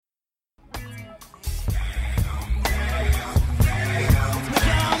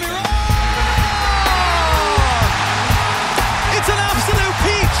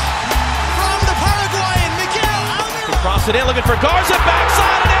Toss it in, looking for Garza,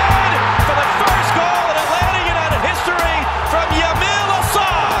 backside and in for the first goal in Atlanta United history from Yamil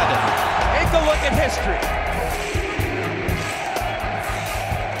Asad. Take a look at history.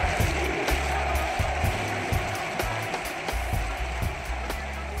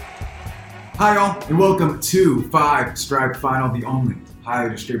 Hi y'all, and welcome to Five Stripe Final, the only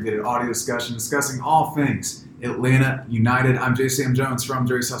highly distributed audio discussion discussing all things Atlanta United. I'm J. Sam Jones from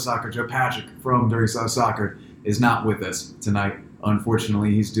Dirty South Soccer. Joe Patrick from Dirty South Soccer is not with us tonight.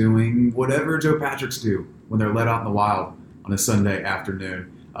 Unfortunately, he's doing whatever Joe Patricks do when they're let out in the wild on a Sunday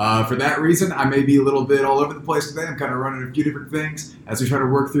afternoon. For that reason, I may be a little bit all over the place today. I'm kind of running a few different things as we try to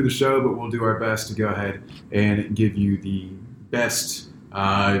work through the show, but we'll do our best to go ahead and give you the best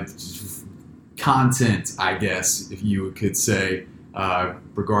content, I guess, if you could say,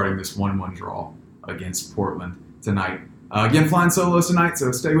 regarding this 1-1 draw against Portland tonight. Again, flying solos tonight,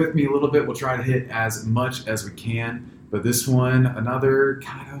 so stay with me a little bit. We'll try to hit as much as we can. But this one, another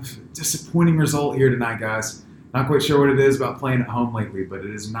kind of disappointing result here tonight, guys. Not quite sure what it is about playing at home lately, but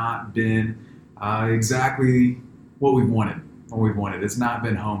it has not been exactly what we've wanted. It's not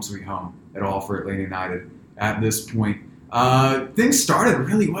been home sweet home at all for Atlanta United at this point. Things started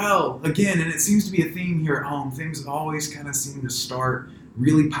really well again, and it seems to be a theme here at home. Things always kind of seem to start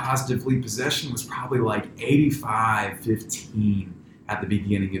really positively. Possession was probably like 85-15 at the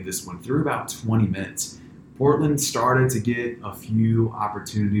beginning of this one, through about 20 minutes. Portland started to get a few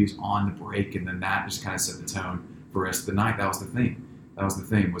opportunities on the break, and then that just kind of set the tone for the rest of the night. That was the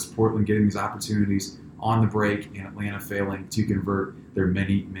thing, was Portland getting these opportunities on the break and Atlanta failing to convert their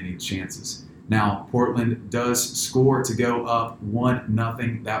many, many chances. Now, Portland does score to go up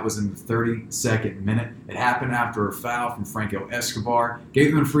 1-0. That was in the 32nd minute. It happened after a foul from Franco Escobar.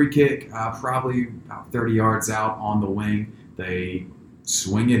 Gave them a free kick, probably about 30 yards out on the wing. They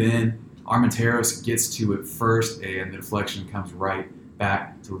swing it in. Armenteros gets to it first, and the deflection comes right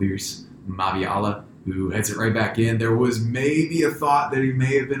back to Luis Mabiala, who heads it right back in. There was maybe a thought that he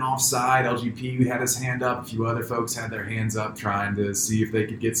may have been offside. LGP had his hand up. A few other folks had their hands up trying to see if they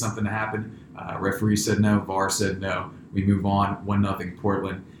could get something to happen. Referee said no. VAR said no. We move on, 1-0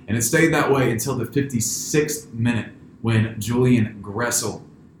 Portland. And it stayed that way until the 56th minute when Julian Gressel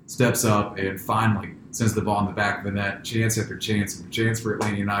steps up and finally sends the ball in the back of the net. Chance after chance for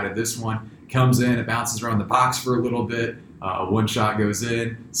Atlanta United. This one comes in. It bounces around the box for a little bit. One shot goes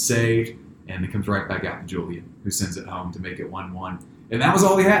in, saved, and it comes right back out to Julian, who sends it home to make it 1-1. And that was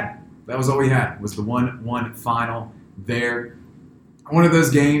all we had. Was the 1-1 final there. One of those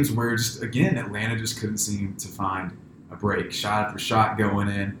games where just, again, Atlanta just couldn't seem to find a break. Shot after shot going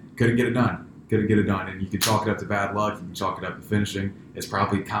in. Couldn't get it done. And you can chalk it up to bad luck. You can chalk it up to finishing. It's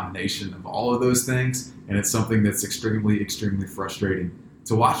probably a combination of all of those things. And it's something that's extremely, extremely frustrating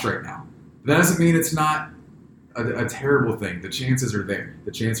to watch right now. But that doesn't mean it's not a terrible thing. The chances are there.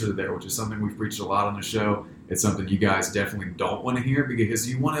 Which is something we've preached a lot on the show. It's something you guys definitely don't want to hear, because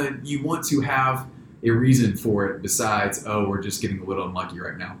you want to have a reason for it besides, we're just getting a little unlucky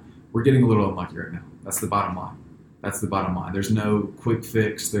right now. We're getting a little unlucky right now. That's the bottom line. There's no quick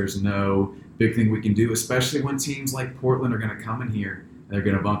fix. There's no big thing we can do, especially when teams like Portland are going to come in here and they're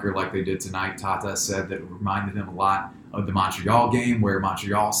going to bunker like they did tonight. Tata said that it reminded him a lot of the Montreal game, where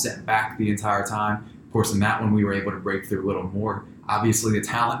Montreal sat back the entire time. Of course, in that one, we were able to break through a little more. Obviously, the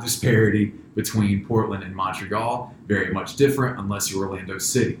talent disparity between Portland and Montreal, very much different unless you're Orlando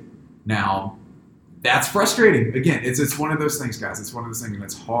City. Now, that's frustrating. Again, it's one of those things, guys. It's one of those things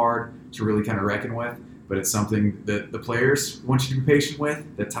that's hard to really kind of reckon with, but it's something that the players want you to be patient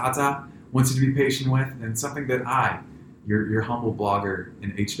with, that Tata wants you to be patient with, and something that your humble blogger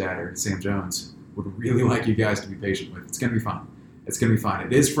and H-Datter, Sam Jones, would really like you guys to be patient with. It's going to be fun.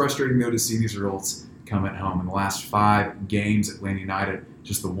 It is frustrating, though, to see these results come at home. In the last 5 games, Atlanta United,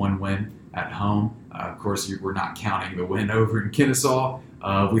 just the one win at home. Of course, we're not counting the win over in Kennesaw.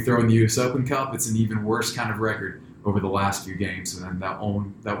 If we throw in the U.S. Open Cup, it's an even worse kind of record over the last few games. And then that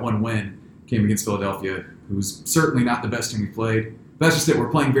one win came against Philadelphia, who's certainly not the best team we played. But that's just it. We're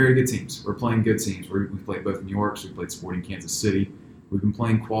playing very good teams. We've played both New York, so we played Sporting Kansas City. We've been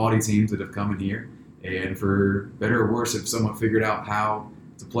playing quality teams that have come in here, and for better or worse, have somewhat figured out how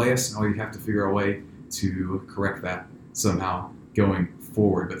to play us, and all you have to figure out a way to correct that somehow going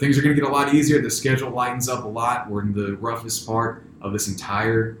forward. But things are going to get a lot easier. The schedule lightens up a lot. We're in the roughest part of this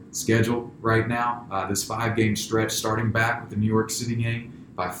entire schedule right now. This 5-game stretch, starting back with the New York City game,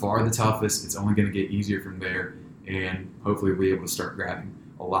 by far the toughest. It's only going to get easier from there, and hopefully we'll be able to start grabbing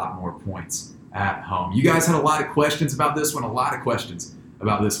a lot more points at home. You guys had a lot of questions about this one,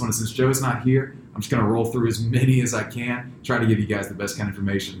 and since Joe's not here, I'm just going to roll through as many as I can, try to give you guys the best kind of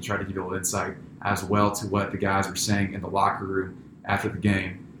information, and try to give you a little insight as well to what the guys were saying in the locker room after the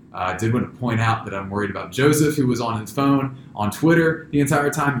game. I did want to point out that I'm worried about Joseph, who was on his phone on Twitter the entire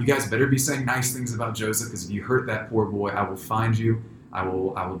time. You guys better be saying nice things about Joseph, because if you hurt that poor boy, I will find you. I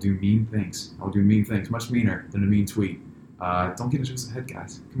will do mean things. I will do mean things, much meaner than a mean tweet. Don't get in Joseph's head,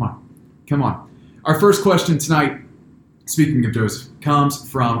 guys. Come on. Our first question tonight, speaking of Joseph,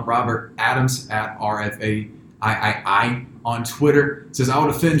 comes from Robert Adams at RFAIII on Twitter. It says, I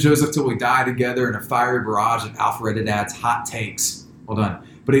would offend Joseph till we die together in a fiery barrage of Alpharetta Dad's hot takes. Well done.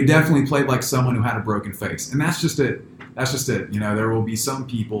 But he definitely played like someone who had a broken face. And that's just it. You know, there will be some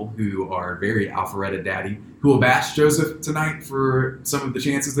people who are very Alpharetta Daddy who will bash Joseph tonight for some of the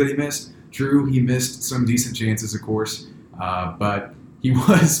chances that he missed. True, he missed some decent chances, of course. But he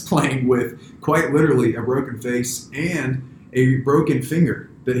was playing with quite literally a broken face and a broken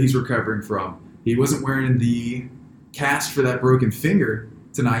finger that he's recovering from. He wasn't wearing the cast for that broken finger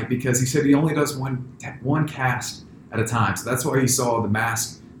tonight because he said he only does one cast at a time. So that's why he saw the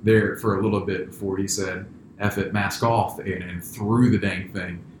mask there for a little bit before he said, F it, mask off, and threw the dang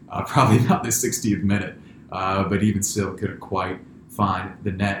thing, probably about the 60th minute. But even still couldn't quite find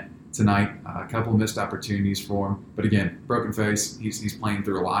the net tonight. A couple of missed opportunities for him. But again, broken face, he's playing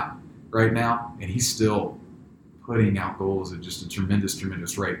through a lot right now, and he's still putting out goals at just a tremendous,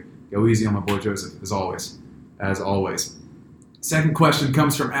 tremendous rate. Go easy on my boy Joseph, as always. Second question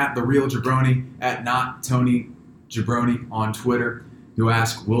comes from at the real Jabroni, at not Tony Jabroni on Twitter, who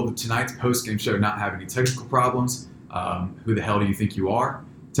asked, will tonight's post-game show not have any technical problems? Who the hell do you think you are,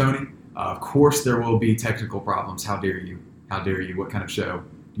 Tony? Of course there will be technical problems. How dare you? What kind of show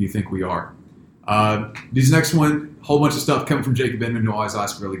do you think we are? These next one, a whole bunch of stuff coming from Jacob Inman, who always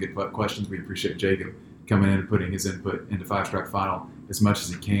asks really good questions. We appreciate Jacob coming in and putting his input into Five Strike Final as much as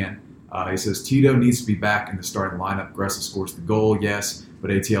he can. He says, Tito needs to be back in the starting lineup. Gressel scores the goal, yes, but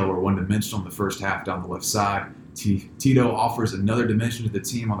ATL were one-dimensional in the first half down the left side. Tito offers another dimension to the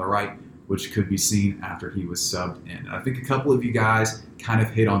team on the right, which could be seen after he was subbed in. And I think a couple of you guys kind of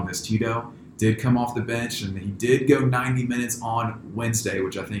hit on this. Tito did come off the bench, and he did go 90 minutes on Wednesday,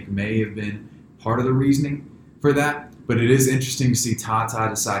 which I think may have been part of the reasoning for that. But it is interesting to see Tata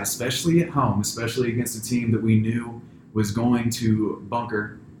decide, especially at home, especially against a team that we knew was going to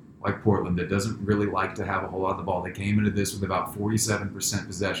bunker like Portland, that doesn't really like to have a whole lot of the ball. They came into this with about 47%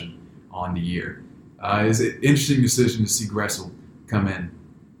 possession on the year. It's an interesting decision to see Gressel come in.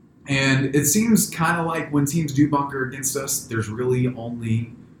 And it seems kind of like when teams do bunker against us, there's really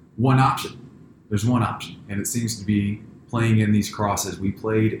only one option. There's one option, and it seems to be playing in these crosses. We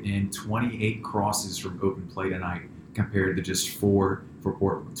played in 28 crosses from open play tonight compared to just 4 for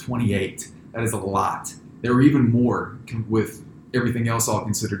Portland. 28. That is a lot. There were even more with everything else all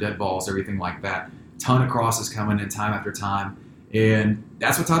considered, dead balls, everything like that. Ton of crosses coming in time after time. And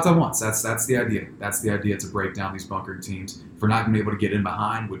that's what Tata wants. That's the idea. That's the idea, to break down these bunkering teams. If we're not going to be able to get in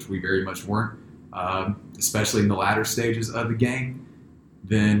behind, which we very much weren't, especially in the latter stages of the game,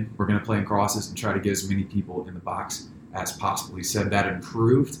 then we're going to play in crosses and try to get as many people in the box as possible. He said that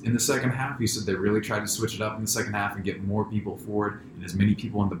improved in the second half. He said they really tried to switch it up in the second half and get more people forward and as many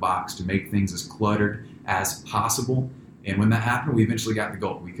people in the box to make things as cluttered as possible. And when that happened, we eventually got the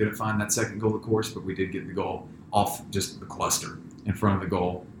goal. We couldn't find that second goal, of course, but we did get the goal off just the cluster in front of the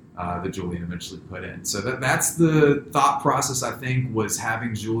goal that Julian eventually put in. So that's the thought process, I think, was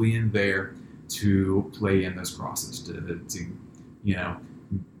having Julian there to play in those crosses, to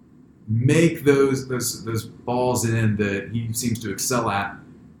make those balls in that he seems to excel at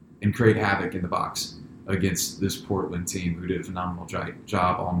and create havoc in the box against this Portland team, who did a phenomenal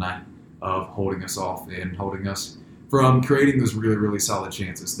job all night of holding us off and holding us from creating those really, really solid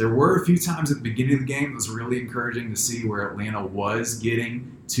chances. There were a few times at the beginning of the game that was really encouraging to see where Atlanta was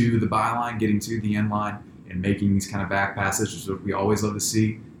getting to the byline, getting to the end line, and making these kind of back passes, which is what we always love to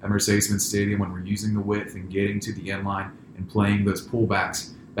see at Mercedes-Benz Stadium when we're using the width and getting to the end line and playing those pullbacks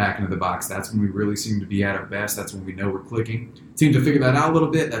back into the box. That's when we really seem to be at our best. That's when we know we're clicking. Team to figure that out a little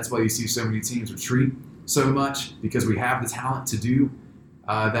bit. That's why you see so many teams retreat so much, because we have the talent to do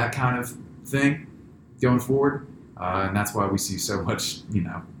that kind of thing going forward. And that's why we see so much,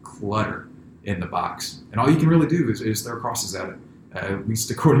 clutter in the box. And all you can really do is throw crosses at it, at least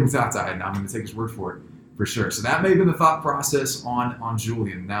according to Tata, and I'm going to take his word for it, for sure. So that may have been the thought process on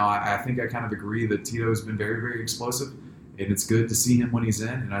Julian. Now, I think I kind of agree that Tito has been very, very explosive, and it's good to see him when he's in.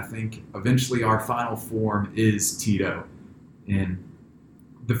 And I think eventually our final form is Tito in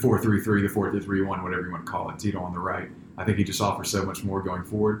the 4-3-3, the 4-3-1, whatever you want to call it, Tito on the right. I think he just offers so much more going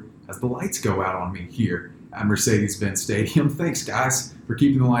forward. As the lights go out on me here at Mercedes-Benz Stadium. Thanks, guys, for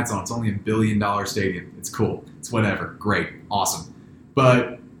keeping the lights on. It's only $1 billion stadium. It's cool. It's whatever. Great. Awesome.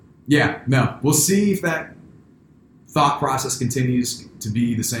 But Yeah, no. We'll see if that thought process continues to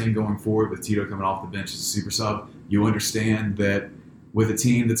be the same going forward with Tito coming off the bench as a super sub. You understand that with a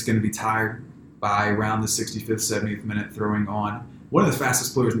team that's going to be tired by around the 65th, 70th minute, throwing on one of the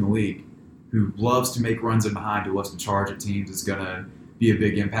fastest players in the league who loves to make runs in behind, who loves to charge at teams, is going to be a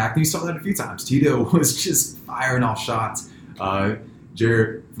big impact. And you saw that a few times. Tito was just firing off shots.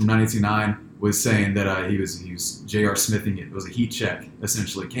 Jared from 92.9 was saying that he was J.R. Smithing it. It was a heat check,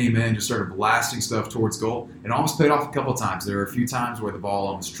 essentially. Came in, just started blasting stuff towards goal, and almost paid off a couple of times. There were a few times where the ball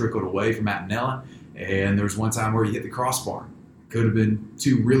almost trickled away from Attinella, and there was one time where he hit the crossbar. Could have been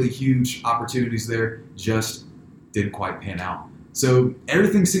two really huge opportunities there, just didn't quite pan out. So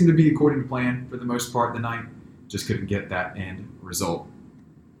everything seemed to be according to plan for the most part tonight. Just couldn't get that end result.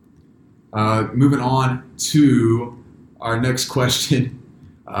 Moving on to our next question.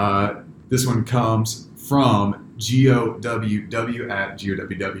 This one comes from GOWW at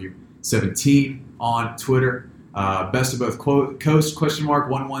GOWW17 on Twitter. Best of both coasts, question mark.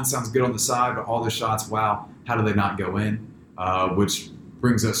 1-1 sounds good on the side, but all the shots, wow, how do they not go in? Which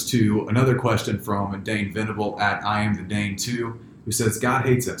brings us to another question from Dane Venable at I am the Dane 2, who says, God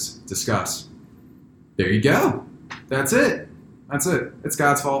hates us. Discuss. There you go. That's it. It's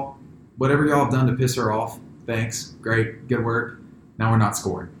God's fault. Whatever y'all have done to piss her off, thanks. Great. Good work. Now we're not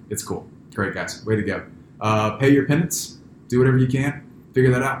scoring. It's cool. Great, guys. Way to go. Pay your penance. Do whatever you can. Figure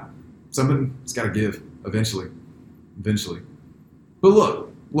that out. Something's got to give eventually. But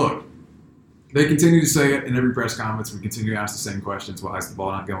look. They continue to say it in every press conference. We continue to ask the same questions. Why is the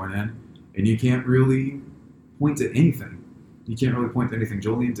ball not going in? And you can't really point to anything.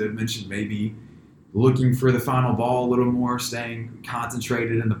 Julian did mention maybe looking for the final ball a little more, staying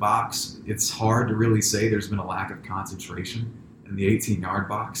concentrated in the box. It's hard to really say there's been a lack of concentration in the 18-yard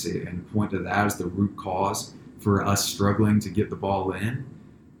box and point to that as the root cause for us struggling to get the ball in.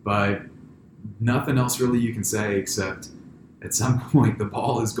 But nothing else really you can say except at some point the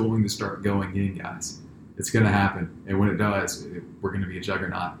ball is going to start going in, guys. It's going to happen. And when it does, we're going to be a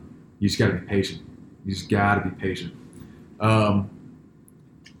juggernaut. You just got to be patient.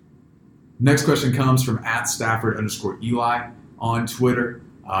 Next question comes from @Stafford_Eli on Twitter.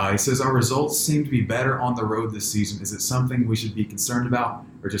 He says, our results seem to be better on the road this season. Is it something we should be concerned about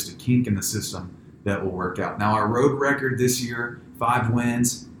or just a kink in the system that will work out? Now, our road record this year, 5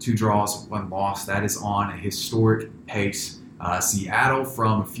 wins, 2 draws, 1 loss. That is on a historic pace. Seattle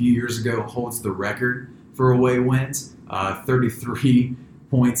from a few years ago holds the record for away wins, 33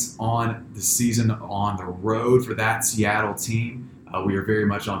 points on the season on the road for that Seattle team. We are very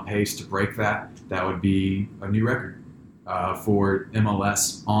much on pace to break that. That would be a new record for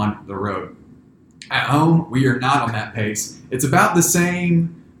MLS on the road. At home, we are not on that pace. It's about the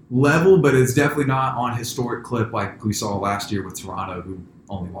same level, but it's definitely not on historic clip like we saw last year with Toronto, who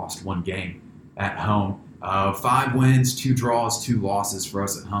only lost 1 game at home. 5 wins, 2 draws, 2 losses for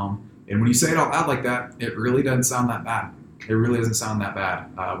us at home. And when you say it out loud like that, it really doesn't sound that bad.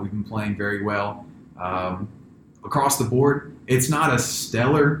 We've been playing very well across the board. It's not a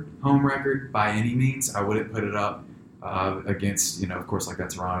stellar home record by any means. I wouldn't put it up against, of course, like that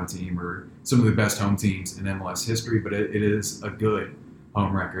Toronto team or some of the best home teams in MLS history, but it is a good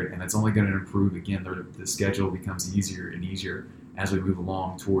home record, and it's only going to improve. Again, the schedule becomes easier and easier as we move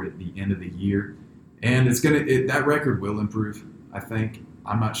along toward the end of the year. And that record will improve, I think.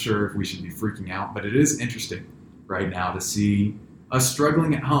 I'm not sure if we should be freaking out, but it is interesting right now to see us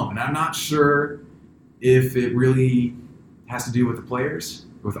struggling at home. And I'm not sure if it really has to do with the players,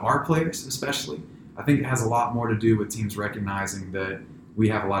 with our players especially. I think it has a lot more to do with teams recognizing that we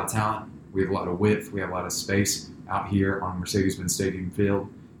have a lot of talent, we have a lot of width, we have a lot of space out here on Mercedes-Benz Stadium field.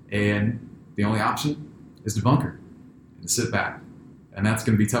 And the only option is to bunker and to sit back. And that's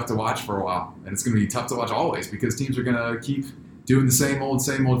going to be tough to watch for a while. And it's going to be tough to watch always because teams are going to keep doing the same old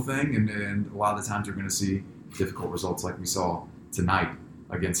thing. And a lot of the times we're going to see difficult results like we saw tonight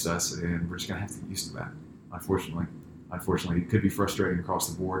against us. And we're just going to have to get used to that, unfortunately. It could be frustrating across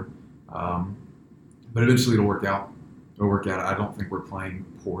the board. But eventually it'll work out. I don't think we're playing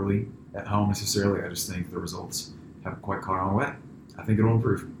poorly at home necessarily. I just think the results haven't quite caught on way. I think it'll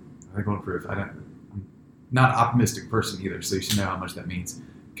improve. I'm not an optimistic person either, so you should know how much that means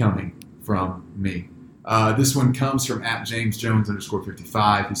coming from me. This one comes from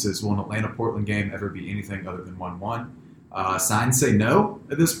 @JamesJones_55. He says, will an Atlanta-Portland game ever be anything other than 1-1? Signs say no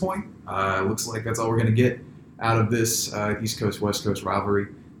at this point. Looks like that's all we're going to get out of this East Coast-West Coast rivalry,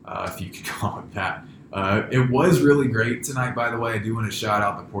 if you could call it that. It was really great tonight, by the way. I do want to shout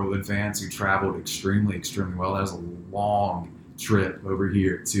out the Portland fans who traveled extremely, extremely well. That was a long trip over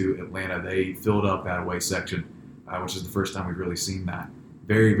here to Atlanta. They filled up that away section, which is the first time we've really seen that.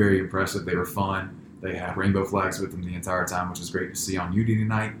 very, very impressive. They were fun. They had rainbow flags with them the entire time, which was great to see on UD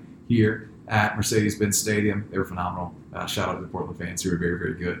tonight here at Mercedes-Benz Stadium. They were phenomenal. Shout out to the Portland fans who are very,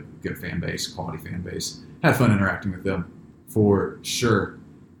 very good fan base, quality fan base. Had fun interacting with them for sure.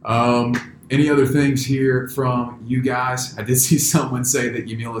 Any other things here from you guys? I did see someone say that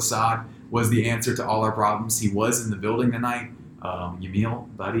Yamil Asad was the answer to all our problems. He was in the building tonight.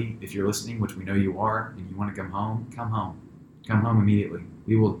 Yamil, buddy, if you're listening, which we know you are, and you want to come home, come home. Come home immediately.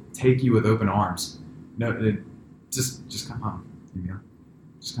 We will take you with open arms. No, just come home, Yamil.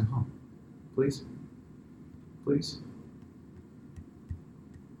 Just come home. Please. Please.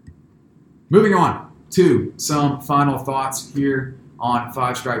 Moving on to some final thoughts here on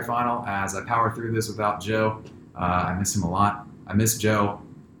Five Stripe Final as I power through this without Joe. I miss him a lot. I miss Joe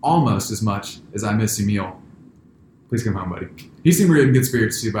almost as much as I miss Yamil. Please come home, buddy. He seemed really in good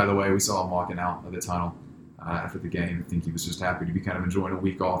spirits too, by the way. We saw him walking out of the tunnel after the game. I think he was just happy to be kind of enjoying a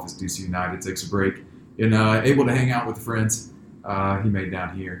week off as DC United takes a break and able to hang out with friends he made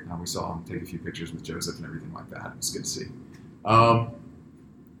down here. We saw him take a few pictures with Joseph and everything like that. It was good to see.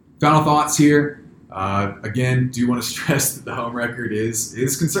 Final thoughts here. Again, do want to stress that the home record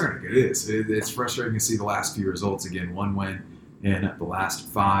is concerning. It is. It's frustrating to see the last few results. Again, one win in the last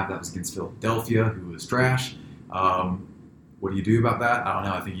 5. That was against Philadelphia, who was trash. What do you do about that? I don't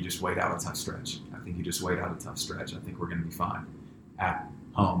know. I think you just wait out a tough stretch. I think we're going to be fine at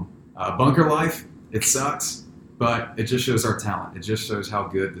home. Bunker life, it sucks, but it just shows our talent. It just shows how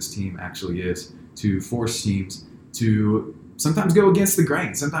good this team actually is to force teams to sometimes go against the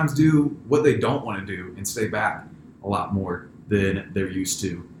grain, sometimes do what they don't want to do and stay back a lot more than they're used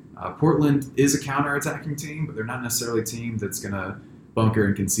to. Portland is a counter-attacking team, but they're not necessarily a team that's going to bunker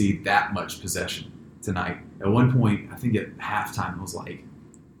and concede that much possession tonight. At one point, I think at halftime, it was like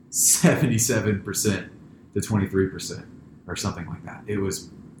 77% to 23% or something like that. It was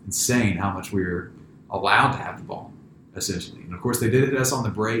insane how much we were allowed to have the ball, essentially. And of course, they did hit us on the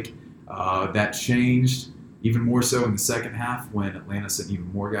break. That changed even more so in the second half when Atlanta sent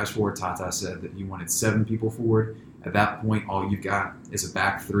even more guys forward. Tata said that he wanted 7 people forward. At that point, all you've got is a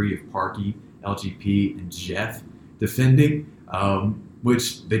back 3 of Parkey, LGP, and Jeff defending,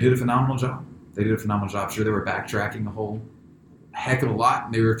 which they did a phenomenal job. Sure, they were backtracking a whole heck of a lot,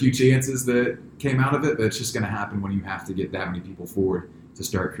 and there were a few chances that came out of it, but it's just going to happen when you have to get that many people forward to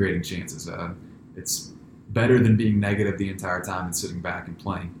start creating chances. It's better than being negative the entire time and sitting back and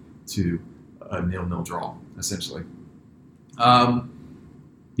playing to a 0-0 draw, essentially. That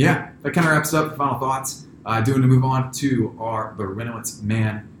kind of wraps up the final thoughts. I do want to move on to our Larentowicz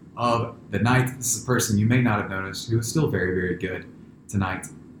man of the night. This is a person you may not have noticed who is still very, very good tonight.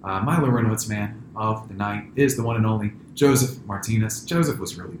 My Larentowicz man of the night is the one and only Joseph Martinez. Joseph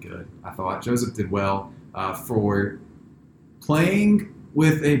was really good, I thought. Joseph did well for playing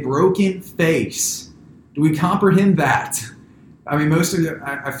with a broken face. Do we comprehend that? I mean,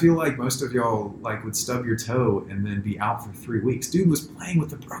 I feel like most of y'all would stub your toe and then be out for 3 weeks. Dude was playing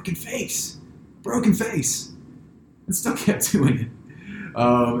with a broken face, and still kept doing it.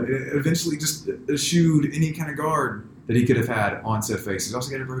 It eventually just eschewed any kind of guard that he could have had on said face. He's also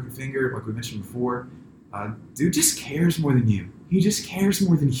got a broken finger, like we mentioned before. Dude just cares more than you. He just cares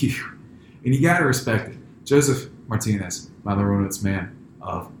more than you, and you gotta respect it. Joseph Martinez, my Larentowicz man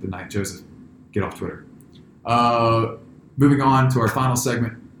of the night. Joseph, get off Twitter. Moving on to our final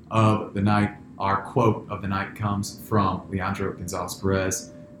segment of the night, our quote of the night comes from Leandro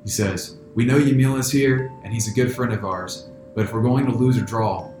Gonzalez-Perez. He says, "We know Yamil is here, and he's a good friend of ours, but if we're going to lose or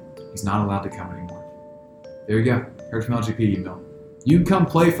draw, he's not allowed to come anymore." There you go. Heard from LGP, Yamil. You can come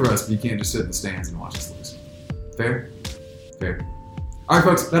play for us, but you can't just sit in the stands and watch us lose. Fair? Fair. All right,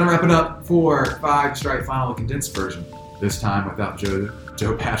 folks, that'll wrap it up for Five Stripe Final, condensed version. This time without Joe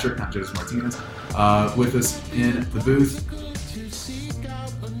Patrick, not Joseph Martinez, with us in the booth.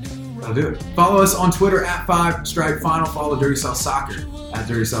 That'll do it. Follow us on Twitter at Five Stripe Final. Follow Dirty South Soccer at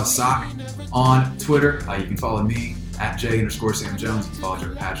Dirty South Sock on Twitter. You can follow me at J_Sam Jones. You can follow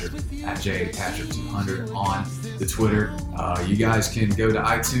Joe Patrick at JPatrick200 on the Twitter. You guys can go to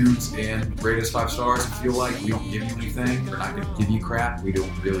iTunes and rate us 5 stars if you feel like. We don't give you anything. We're not going to give you crap. We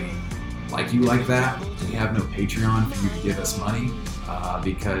don't really like you like that. We have no Patreon for you to give us money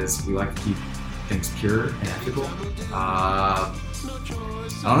because we like to keep things pure and ethical. I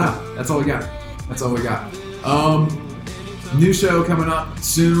don't know. That's all we got. New show coming up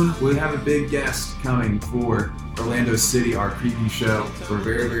soon. We have a big guest coming for Orlando City, our preview show. We're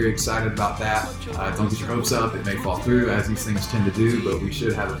very, very excited about that. Don't get your hopes up. It may fall through, as these things tend to do, but we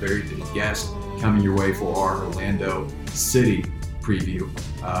should have a very big guest coming your way for our Orlando City preview.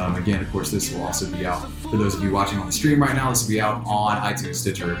 Again, of course, this will also be out for those of you watching on the stream right now. This will be out on iTunes,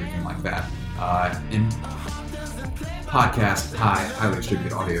 Stitcher, everything like that. In podcast, highly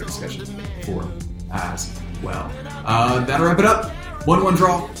distributed audio discussion forum as well. That'll wrap it up. 1-1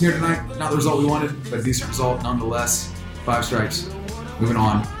 draw here tonight. Not the result we wanted, but a decent result nonetheless. 5 strikes. Moving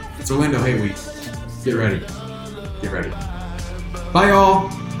on. It's Orlando Hate Week. Get ready. Get ready. Bye, y'all.